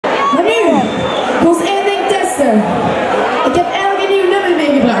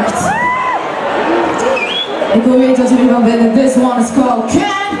ik wil weten wat jullie van vinden. This one is called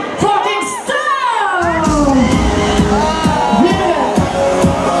Can't Fucking Stop! Yeah!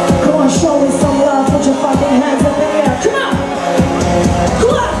 Come on, show me some love. Put your fucking hands up in the air. Come on!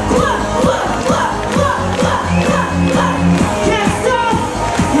 Clap, clap, clap, clap, clap, clap, clap, clap. Can't stop!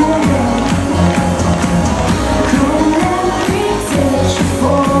 Come let me take you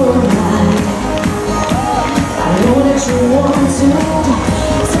for a ride. I know that you want to.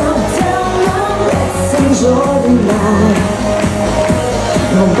 Enjoy the night.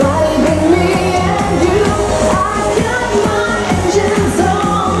 Nobody but me and you. I got my engines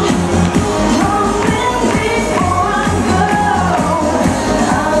on. Humming before I go.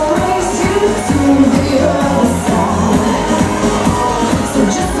 I'll race you to the other side. So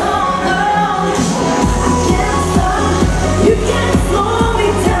just hold on. I can't stop. You can't slow me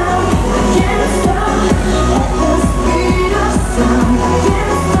down. I can't stop at the speed of sound. I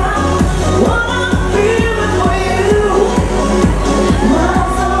can't stop.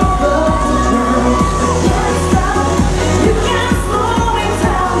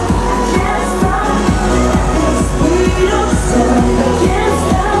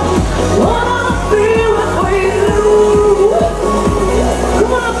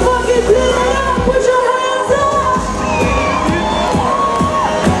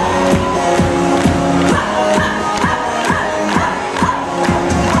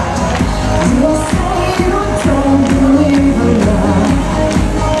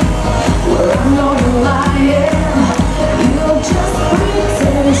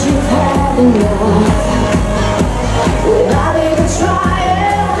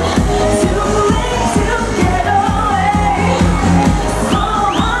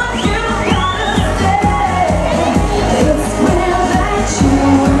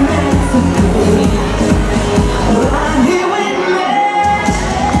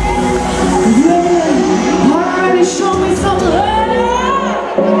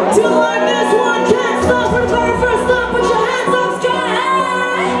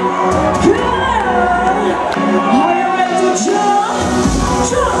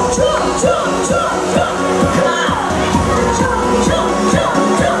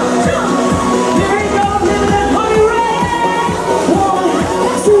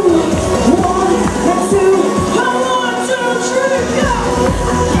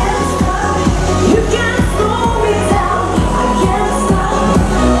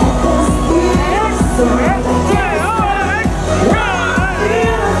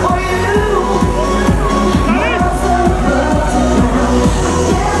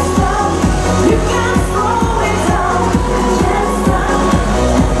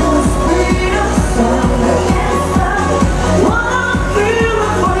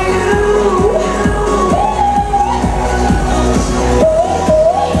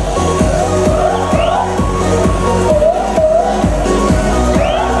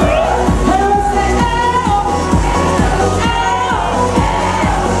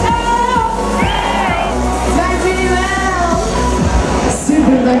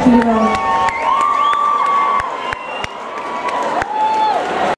 Thank you.